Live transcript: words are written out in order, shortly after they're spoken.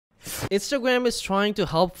Instagram is trying to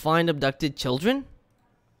help find abducted children?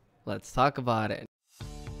 Let's talk about it.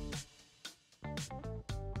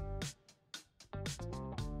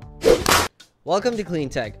 Welcome to Clean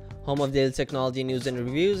Tech, home of daily technology news and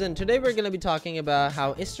reviews, and today we're going to be talking about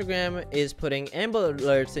how Instagram is putting Amber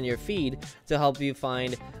Alerts in your feed to help you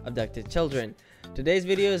find abducted children. Today's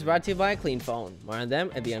video is brought to you by Clean Phone. More on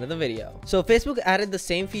them at the end of the video. So Facebook added the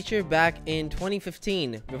same feature back in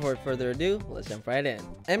 2015. Before further ado, let's jump right in.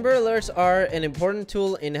 Amber Alerts are an important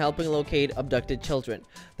tool in helping locate abducted children.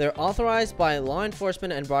 They're authorized by law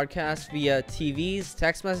enforcement and broadcast via TVs,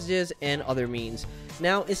 text messages, and other means.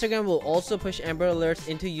 Now, Instagram will also push Amber Alerts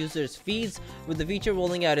into users' feeds, with the feature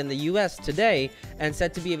rolling out in the US today and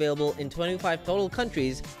set to be available in 25 total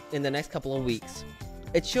countries in the next couple of weeks.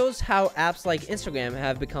 It shows how apps like Instagram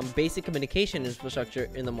have become basic communication infrastructure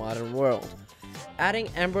in the modern world. Adding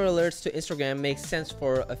Amber Alerts to Instagram makes sense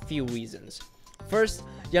for a few reasons. First,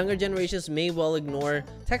 younger generations may well ignore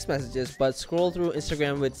text messages but scroll through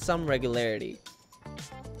Instagram with some regularity.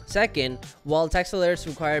 Second, while text alerts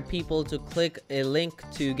require people to click a link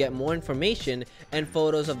to get more information and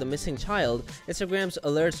photos of the missing child, Instagram's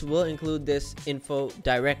alerts will include this info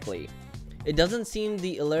directly. It doesn't seem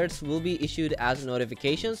the alerts will be issued as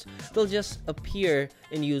notifications, they'll just appear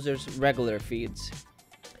in users' regular feeds.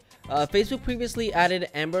 Facebook previously added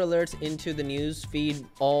Amber Alerts into the news feed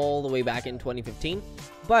all the way back in 2015,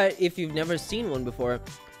 but if you've never seen one before,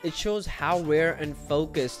 it shows how rare and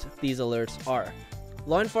focused these alerts are.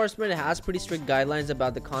 Law enforcement has pretty strict guidelines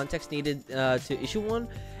about the context needed to issue one.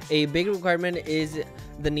 A big requirement is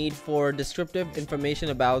the need for descriptive information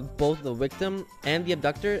about both the victim and the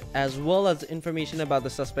abductor, as well as information about the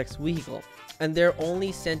suspect's vehicle. And they're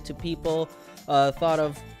only sent to people thought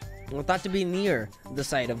to be near the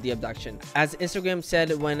site of the abduction. As Instagram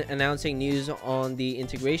said when announcing news on the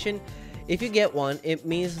integration, if you get one, it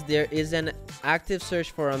means there is an active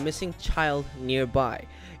search for a missing child nearby.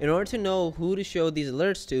 In order to know who to show these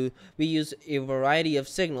alerts to, we use a variety of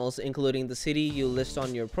signals, including the city you list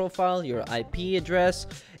on your profile, your IP address,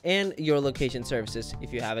 and your location services,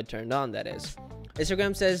 if you have it turned on, that is.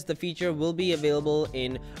 Instagram says the feature will be available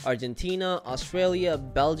in Argentina, Australia,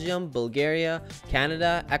 Belgium, Bulgaria,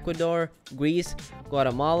 Canada, Ecuador, Greece,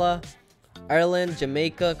 Guatemala, Ireland,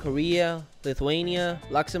 Jamaica, Korea, Lithuania,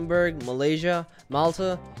 Luxembourg, Malaysia,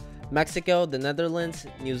 Malta, Mexico, the Netherlands,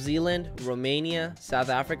 New Zealand, Romania, South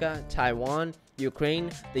Africa, Taiwan, Ukraine,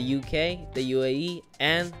 the UK, the UAE,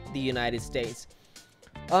 and the United States.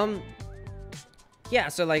 Yeah,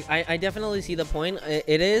 so like I definitely see the point.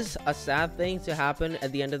 It is a sad thing to happen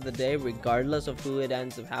at the end of the day, regardless of who it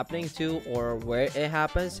ends up happening to or where it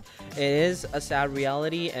happens. It is a sad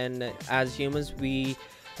reality, and as humans, we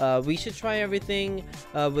should try everything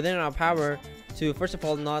within our power to, first of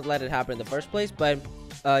all, not let it happen in the first place, but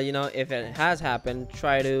you know, if it has happened,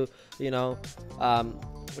 try to, you know,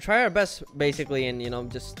 try our best basically, and, you know,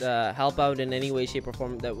 just help out in any way, shape, or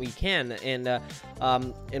form that we can. And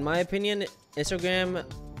in my opinion, Instagram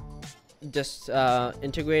just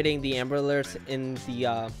integrating the Amber Alerts in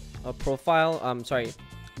the profile,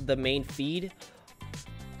 the main feed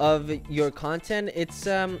of your content,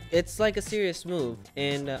 it's like a serious move,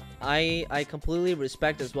 and I completely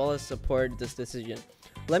respect as well as support this decision.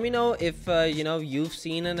 Let me know if you know, you've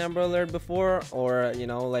seen an Amber Alert before, or, you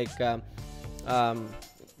know, like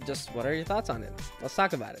just what are your thoughts on it? Let's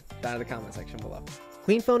talk about it down in the comment section below.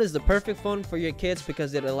 Clean Phone is the perfect phone for your kids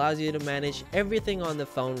because it allows you to manage everything on the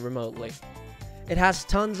phone remotely. It has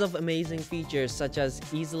tons of amazing features, such as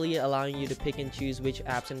easily allowing you to pick and choose which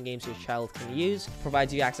apps and games your child can use,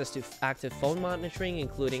 provides you access to active phone monitoring,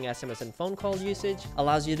 including SMS and phone call usage,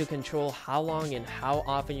 allows you to control how long and how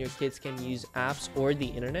often your kids can use apps or the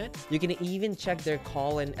internet. You can even check their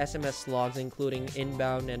call and SMS logs, including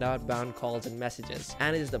inbound and outbound calls and messages,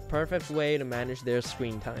 and it is the perfect way to manage their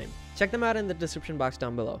screen time. Check them out in the description box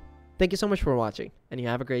down below. Thank you so much for watching, and you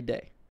have a great day.